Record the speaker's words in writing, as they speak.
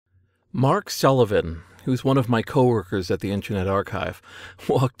Mark Sullivan, who's one of my coworkers at the Internet Archive,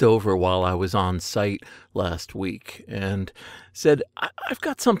 walked over while I was on site last week and said, I've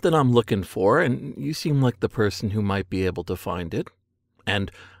got something I'm looking for, and you seem like the person who might be able to find it.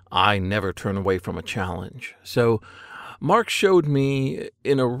 And I never turn away from a challenge. So Mark showed me,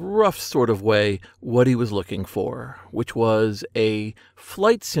 in a rough sort of way, what he was looking for, which was a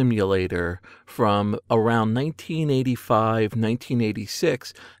flight simulator from around 1985,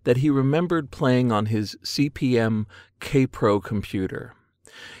 1986 that he remembered playing on his CPM K-Pro computer.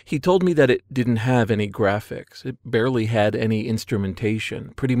 He told me that it didn't have any graphics. It barely had any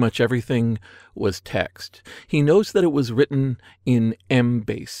instrumentation. Pretty much everything was text. He knows that it was written in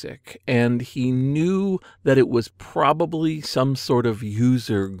MBasic, and he knew that it was probably some sort of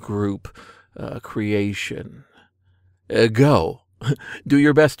user group creation. Go. Do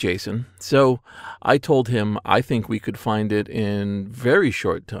your best, Jason. So I told him I think we could find it in very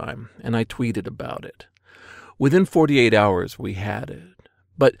short time, and I tweeted about it. Within 48 hours, we had it.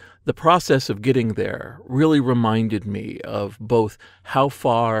 But the process of getting there really reminded me of both how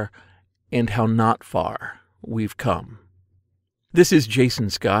far and how not far we've come. This is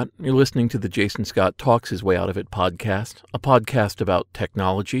Jason Scott. You're listening to the Jason Scott Talks His Way Out of It podcast, a podcast about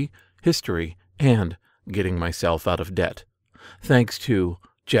technology, history, and getting myself out of debt. Thanks to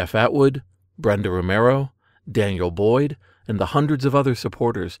Jeff Atwood, Brenda Romero, Daniel Boyd, and the hundreds of other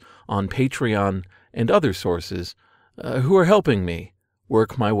supporters on Patreon and other sources who are helping me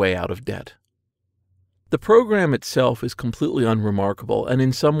work my way out of debt. The program itself is completely unremarkable and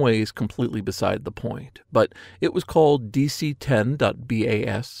in some ways completely beside the point, but it was called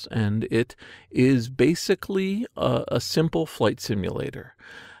DC10.bas, and it is basically a simple flight simulator.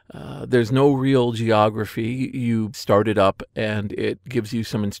 There's no real geography. You start it up and it gives you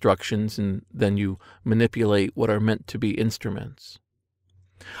some instructions, and then you manipulate what are meant to be instruments.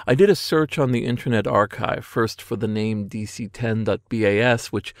 I did a search on the Internet Archive, first for the name DC10.bas,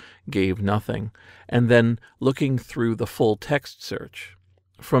 which gave nothing, and then looking through the full text search.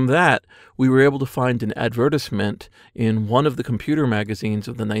 From that, we were able to find an advertisement in one of the computer magazines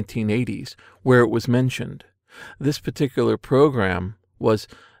of the 1980s, where it was mentioned. This particular program was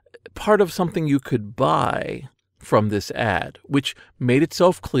part of something you could buy from this ad, which made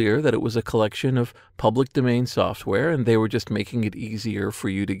itself clear that it was a collection of public domain software, and they were just making it easier for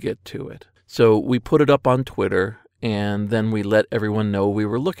you to get to it. So we put it up on Twitter, and then we let everyone know we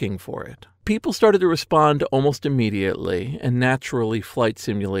were looking for it. People started to respond almost immediately, and naturally Flight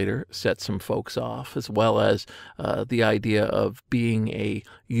Simulator set some folks off, as well as the idea of being a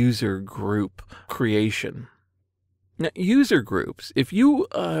user group creation. Now, user groups, if you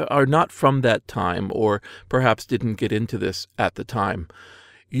are not from that time or perhaps didn't get into this at the time,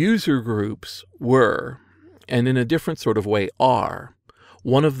 user groups were, and in a different sort of way are,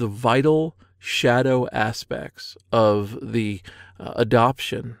 one of the vital shadow aspects of the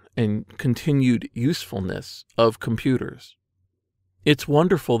adoption and continued usefulness of computers. It's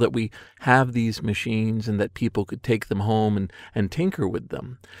wonderful that we have these machines and that people could take them home and tinker with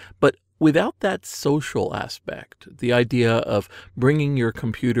them, but without that social aspect, the idea of bringing your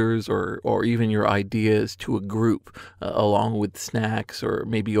computers or even your ideas to a group along with snacks or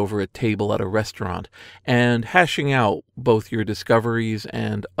maybe over a table at a restaurant and hashing out both your discoveries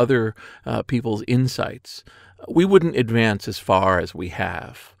and other people's insights, we wouldn't advance as far as we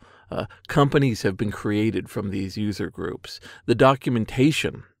have. Companies have been created from these user groups. The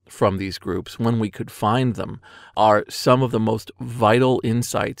documentation from these groups, when we could find them, are some of the most vital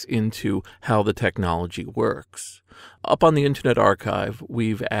insights into how the technology works. Up on the Internet Archive,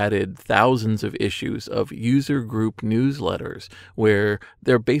 we've added thousands of issues of user group newsletters where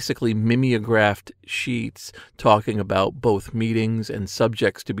they're basically mimeographed sheets talking about both meetings and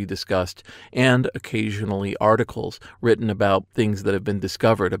subjects to be discussed, and occasionally articles written about things that have been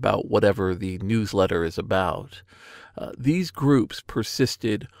discovered about whatever the newsletter is about. These groups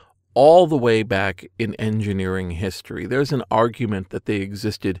persisted all the way back in engineering history. There's an argument that they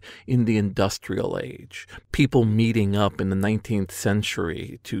existed in the industrial age, people meeting up in the 19th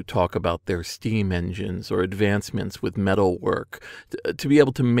century to talk about their steam engines or advancements with metalwork to be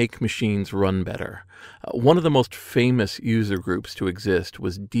able to make machines run better. One of the most famous user groups to exist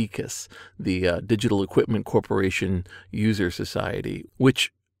was DECUS, the Digital Equipment Corporation User Society,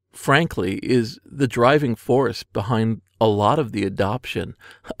 which frankly is the driving force behind a lot of the adoption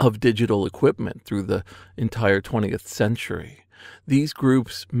of digital equipment through the entire 20th century. These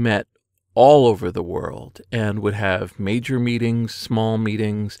groups met all over the world and would have major meetings, small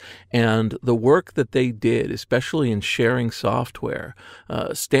meetings, and the work that they did, especially in sharing software,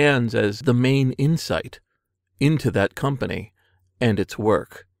 stands as the main insight into that company and its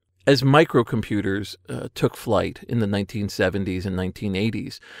work. As microcomputers took flight in the 1970s and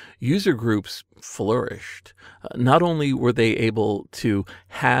 1980s, user groups flourished. Not only were they able to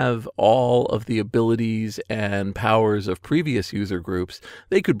have all of the abilities and powers of previous user groups,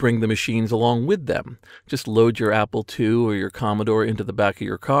 they could bring the machines along with them. Just load your Apple II or your Commodore into the back of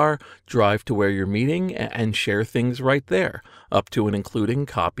your car, drive to where you're meeting, and share things right there, up to and including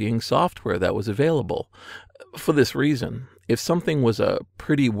copying software that was available. For this reason, if something was a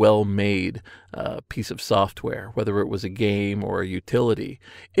pretty well-made piece of software, whether it was a game or a utility,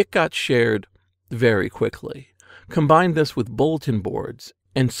 it got shared very quickly. Combine this with bulletin boards,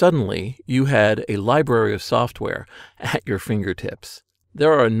 and suddenly you had a library of software at your fingertips.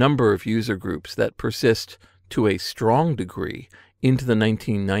 There are a number of user groups that persist to a strong degree into the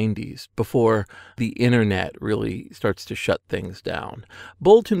 1990s, before the internet really starts to shut things down.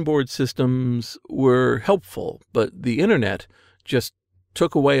 Bulletin board systems were helpful, but the internet just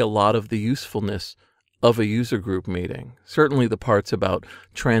took away a lot of the usefulness of a user group meeting. Certainly the parts about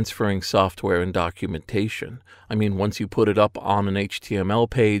transferring software and documentation. I mean, once you put it up on an HTML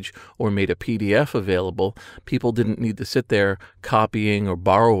page or made a PDF available, people didn't need to sit there copying or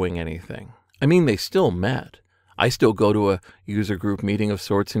borrowing anything. I mean, they still met. I still go to a user group meeting of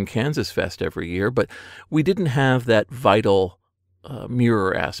sorts in Kansas Fest every year, but we didn't have that vital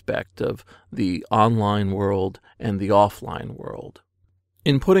mirror aspect of the online world and the offline world.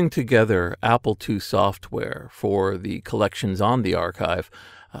 In putting together Apple II software for the collections on the archive,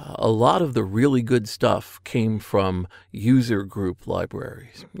 a lot of the really good stuff came from user group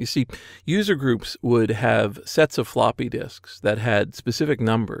libraries. You see, user groups would have sets of floppy disks that had specific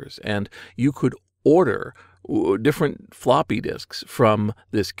numbers, and you could order different floppy disks from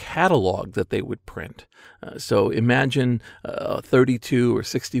this catalog that they would print. So imagine a 32 or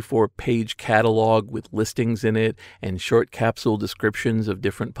 64 page catalog with listings in it and short capsule descriptions of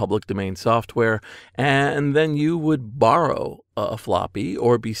different public domain software, and then you would borrow a floppy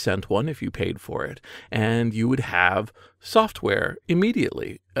or be sent one if you paid for it, and you would have software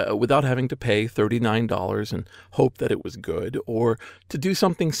immediately without having to pay $39 and hope that it was good, or to do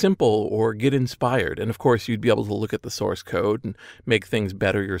something simple or get inspired. And of course, you'd be able to look at the source code and make things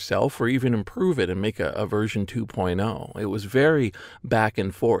better yourself, or even improve it and make a version 2.0. It was very back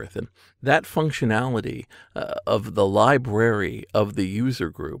and forth. And that functionality of the library of the user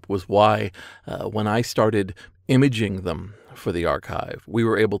group was why when I started imaging them for the archive, we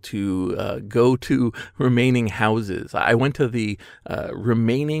were able to go to remaining houses. I went to the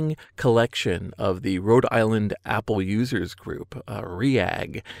remaining collection of the Rhode Island Apple Users Group,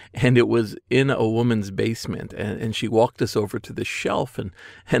 RIAG, and it was in a woman's basement, and she walked us over to the shelf, and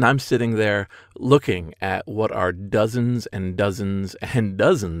I'm sitting there looking at what are dozens and dozens and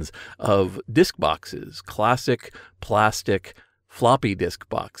dozens of disk boxes, classic plastic floppy disk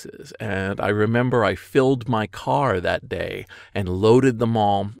boxes. And I remember I filled my car that day and loaded them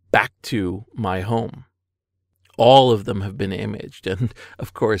all back to my home. All of them have been imaged, and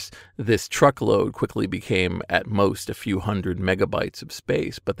of course this truckload quickly became at most a few hundred megabytes of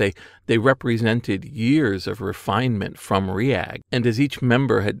space, but they represented years of refinement from RIAG. And as each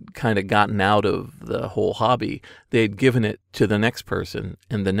member had kind of gotten out of the whole hobby, they had given it to the next person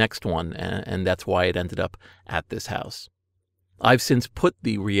and the next one, and that's why it ended up at this house. I've since put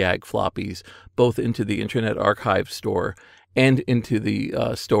the RIAG floppies both into the Internet Archive store and into the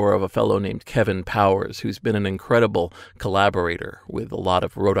store of a fellow named Kevin Powers, who's been an incredible collaborator with a lot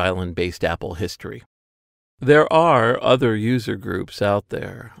of Rhode Island-based Apple history. There are other user groups out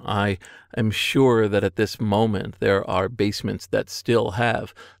there. I am sure that at this moment there are basements that still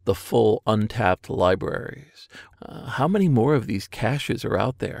have the full untapped libraries. How many more of these caches are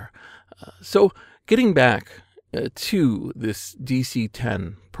out there? So getting back to this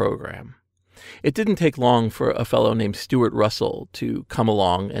DC-10 program. It didn't take long for a fellow named Stuart Russell to come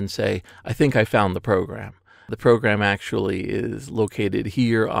along and say, I think I found the program. The program actually is located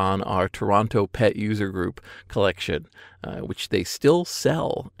here on our Toronto Pet User Group collection, which they still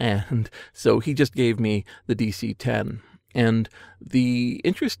sell. And so he just gave me the DC-10. And the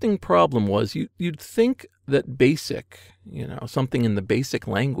interesting problem was you'd think that BASIC, something in the BASIC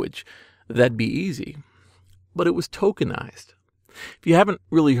language, that'd be easy. But it was tokenized. If you haven't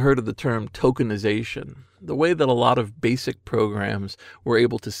really heard of the term tokenization, the way that a lot of BASIC programs were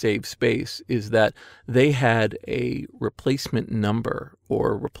able to save space is that they had a replacement number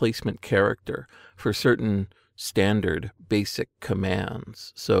or replacement character for certain standard BASIC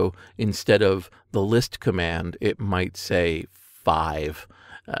commands. So instead of the list command, it might say 5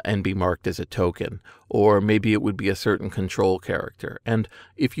 and be marked as a token, or maybe it would be a certain control character. And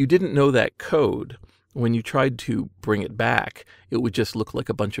if you didn't know that code, When you tried to bring it back, it would just look like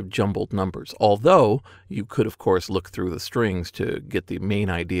a bunch of jumbled numbers, although you could, of course, look through the strings to get the main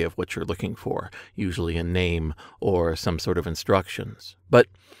idea of what you're looking for, usually a name or some sort of instructions. But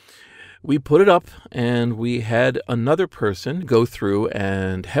we put it up, and we had another person go through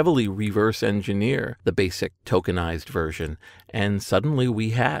and heavily reverse engineer the basic tokenized version, and suddenly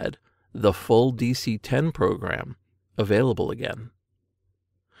we had the full DC-10 program available again.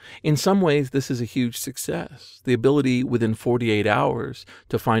 In some ways, this is a huge success. The ability within 48 hours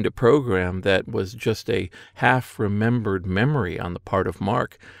to find a program that was just a half-remembered memory on the part of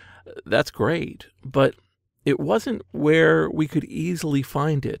Mark, that's great, but it wasn't where we could easily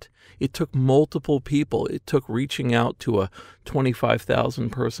find it. It took multiple people. It took reaching out to a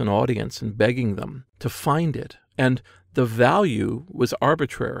 25,000-person audience and begging them to find it. And the value was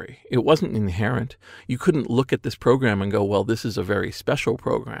arbitrary. It wasn't inherent. You couldn't look at this program and go, well, this is a very special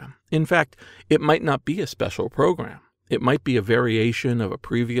program. In fact, it might not be a special program. It might be a variation of a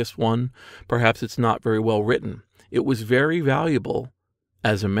previous one. Perhaps it's not very well written. It was very valuable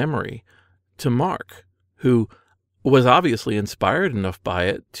as a memory to Mark, who was obviously inspired enough by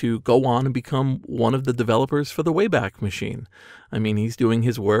it to go on and become one of the developers for the Wayback Machine. I mean, he's doing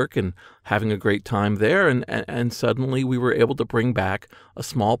his work and having a great time there, and suddenly we were able to bring back a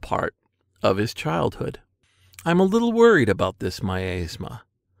small part of his childhood. I'm a little worried about this miasma,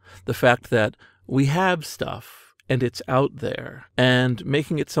 the fact that we have stuff and it's out there, and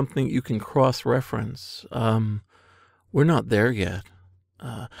making it something you can cross-reference. We're not there yet.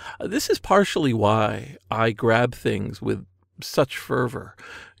 This is partially why I grab things with such fervor.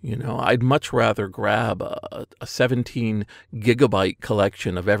 You know, I'd much rather grab a 17 gigabyte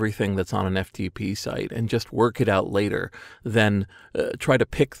collection of everything that's on an FTP site and just work it out later than try to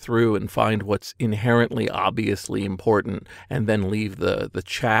pick through and find what's inherently obviously important and then leave the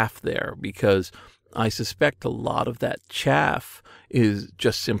chaff there, because I suspect a lot of that chaff is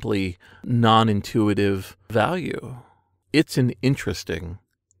just simply non-intuitive value. It's an interesting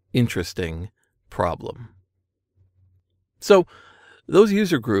problem. So those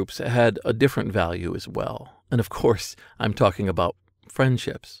user groups had a different value as well. And of course, I'm talking about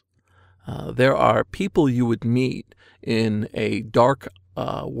friendships. There are people you would meet in a dark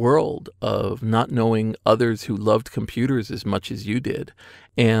world of not knowing others who loved computers as much as you did.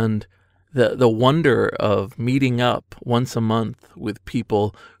 And the wonder of meeting up once a month with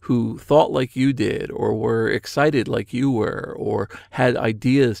people who thought like you did, or were excited like you were, or had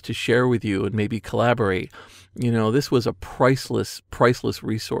ideas to share with you and maybe collaborate. You know, this was a priceless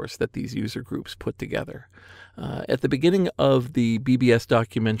resource that these user groups put together. At the beginning of the BBS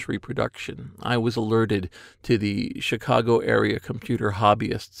documentary production, I was alerted to the Chicago Area Computer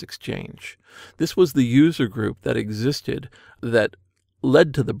Hobbyists Exchange. This was the user group that existed that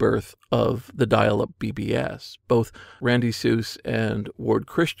led to the birth of the dial-up BBS. Both Randy Seuss and Ward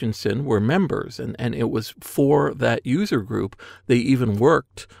Christensen were members, and it was for that user group they even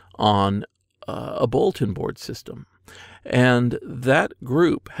worked on a bulletin board system. And that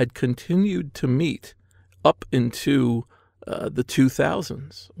group had continued to meet up into the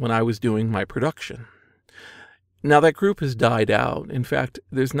 2000s when I was doing my production. Now, that group has died out. In fact,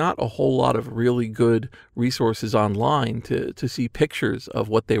 there's not a whole lot of really good resources online to see pictures of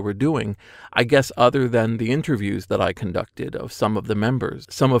what they were doing, I guess, other than the interviews that I conducted of some of the members,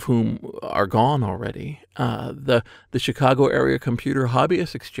 some of whom are gone already. The Chicago Area Computer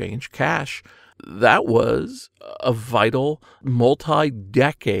Hobbyist Exchange, CACH, that was a vital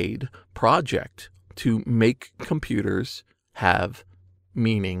multi-decade project to make computers have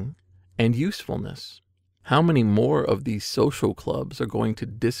meaning and usefulness. How many more of these social clubs are going to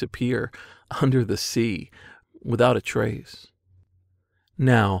disappear under the sea without a trace?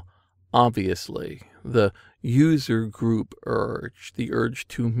 Now, obviously, the user group urge, the urge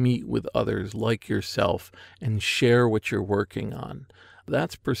to meet with others like yourself and share what you're working on,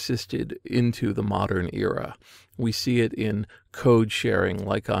 that's persisted into the modern era. We see it in code sharing,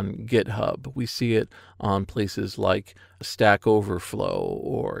 like on GitHub. We see it on places like Stack Overflow,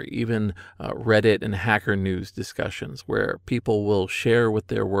 or even Reddit and Hacker News discussions, where people will share what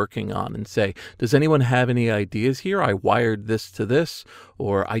they're working on and say, does anyone have any ideas here? I wired this to this,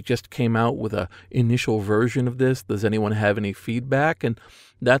 or I just came out with an initial version of this. Does anyone have any feedback? And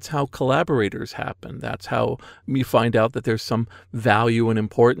that's how collaborators happen. That's how you find out that there's some value and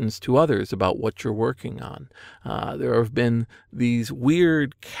importance to others about what you're working on. There have been these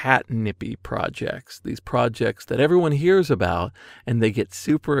weird catnippy projects, these projects that everyone hears about and they get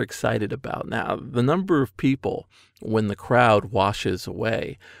super excited about. Now, the number of people, when the crowd washes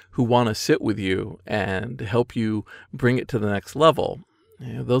away, who want to sit with you and help you bring it to the next level,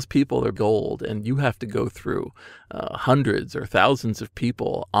 Those people are gold, and you have to go through hundreds or thousands of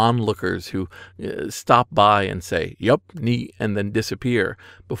people, onlookers who stop by and say, "Yup, neat," and then disappear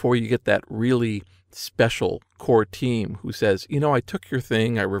before you get that really special core team who says, I took your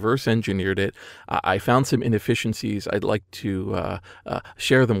thing, I reverse engineered it, I found some inefficiencies, I'd like to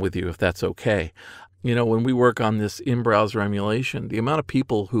share them with you if that's okay. When we work on this in-browser emulation, the amount of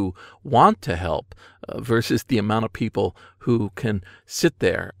people who want to help versus the amount of people who can sit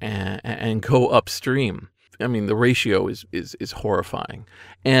there and go upstream, the ratio is horrifying.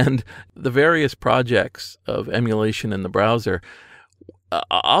 And the various projects of emulation in the browser,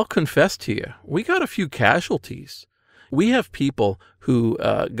 I'll confess to you, we got a few casualties. We have people who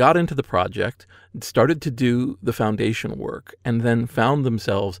got into the project, started to do the foundation work, and then found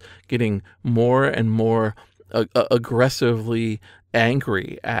themselves getting more and more aggressively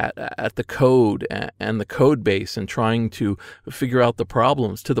angry at the code and the code base and trying to figure out the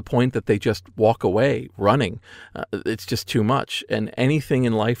problems to the point that they just walk away running. It's just too much. And anything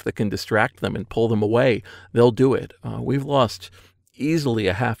in life that can distract them and pull them away, they'll do it. We've lost easily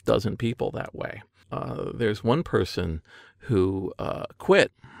a half dozen people that way. There's one person who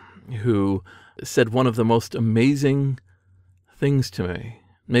quit, who said one of the most amazing things to me.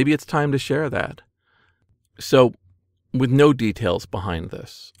 Maybe it's time to share that. So, with no details behind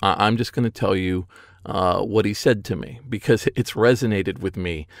this, I'm just going to tell you what he said to me, because it's resonated with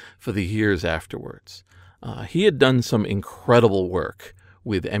me for the years afterwards. He had done some incredible work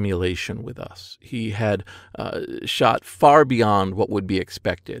with emulation with us. He had shot far beyond what would be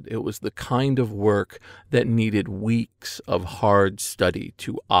expected. It was the kind of work that needed weeks of hard study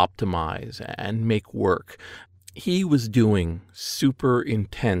to optimize and make work. He was doing super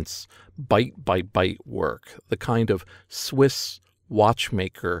intense bite-by-bite work, the kind of Swiss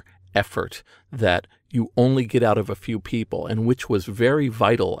watchmaker effort that you only get out of a few people, and which was very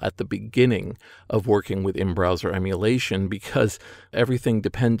vital at the beginning of working with in-browser emulation, because everything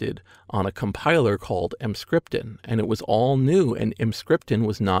depended on a compiler called Emscripten, and it was all new, and Emscripten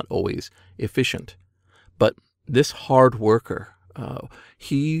was not always efficient. But this hard worker,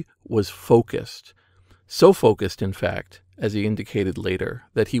 he was focused, so focused, in fact, as he indicated later,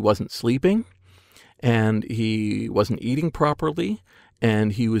 that he wasn't sleeping, and he wasn't eating properly,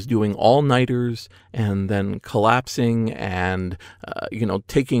 and he was doing all-nighters and then collapsing and,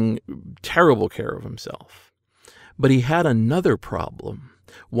 taking terrible care of himself. But he had another problem,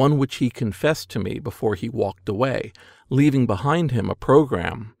 one which he confessed to me before he walked away, leaving behind him a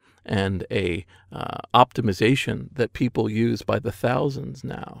program and a optimization that people use by the thousands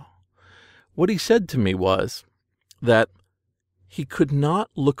now. What he said to me was that he could not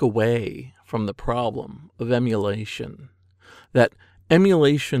look away from the problem of emulation, that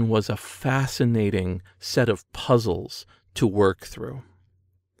emulation was a fascinating set of puzzles to work through.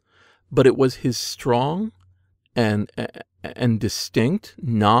 But it was his strong and distinct,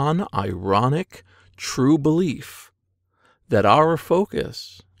 non-ironic, true belief that our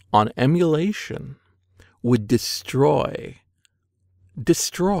focus on emulation would destroy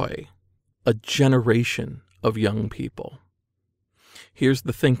a generation of young people. Here's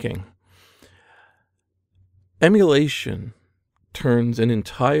the thinking. Emulation turns an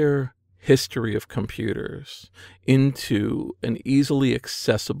entire history of computers into an easily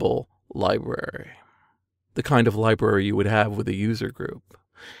accessible library, the kind of library you would have with a user group.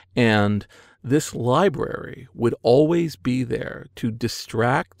 And this library would always be there to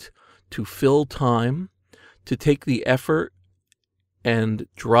distract, to fill time, to take the effort and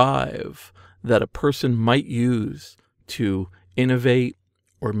drive that a person might use to innovate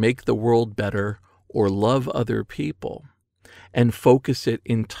or make the world better or love other people, and focus it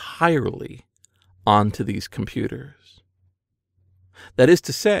entirely onto these computers. That is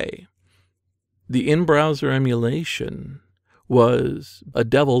to say, the in-browser emulation was a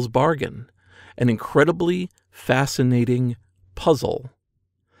devil's bargain, an incredibly fascinating puzzle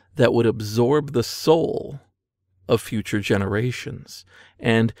that would absorb the soul of future generations.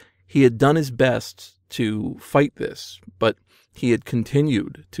 And he had done his best to fight this, but he had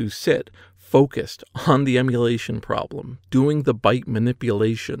continued to sit focused on the emulation problem, doing the byte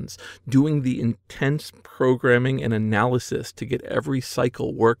manipulations, doing the intense programming and analysis to get every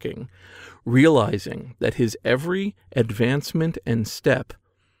cycle working, realizing that his every advancement and step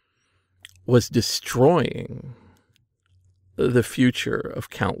was destroying the future of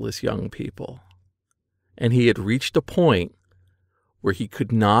countless young people. And he had reached a point where he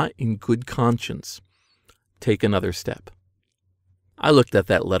could not, in good conscience, take another step. I looked at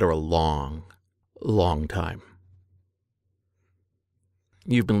that letter a long time.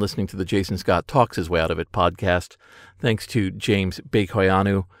 You've been listening to the Jason Scott Talks His Way Out of It podcast. Thanks to James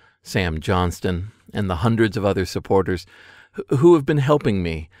Bekoyanu, Sam Johnston, and the hundreds of other supporters who have been helping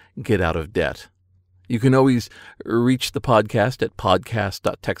me get out of debt. You can always reach the podcast at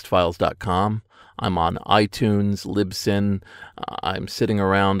podcast.textfiles.com. I'm on iTunes, Libsyn. I'm sitting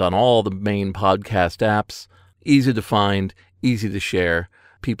around on all the main podcast apps. Easy to find, easy to share.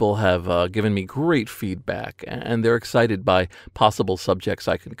 People have given me great feedback, and they're excited by possible subjects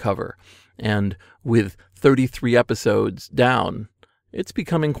I can cover. And with 33 episodes down, it's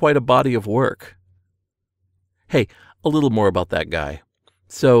becoming quite a body of work. Hey, a little more about that guy.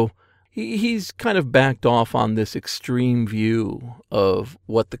 So he's kind of backed off on this extreme view of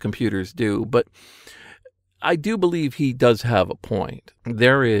what the computers do, but I do believe he does have a point.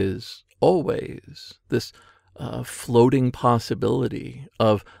 There is always this floating possibility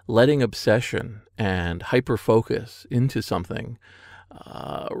of letting obsession and hyperfocus into something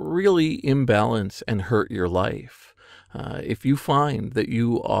really imbalance and hurt your life. If you find that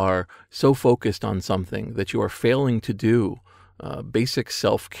you are so focused on something that you are failing to do basic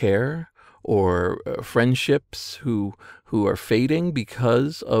self-care or friendships who are fading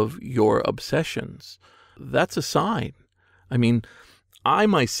because of your obsessions, that's a sign. I mean, I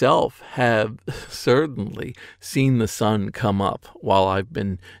myself have certainly seen the sun come up while I've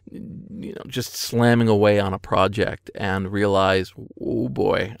been, just slamming away on a project and realize, oh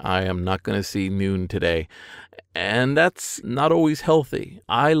boy, I am not going to see noon today. And that's not always healthy.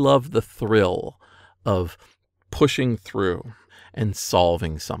 I love the thrill of pushing through and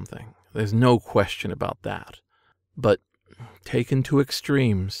solving something. There's no question about that. But taken to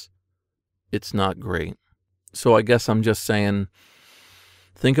extremes, it's not great. So I guess I'm just saying,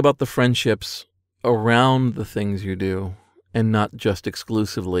 think about the friendships around the things you do and not just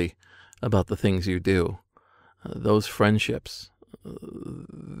exclusively about the things you do. Those friendships,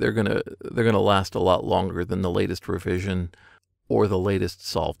 they're gonna last a lot longer than the latest revision or the latest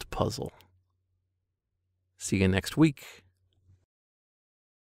solved puzzle. See you next week.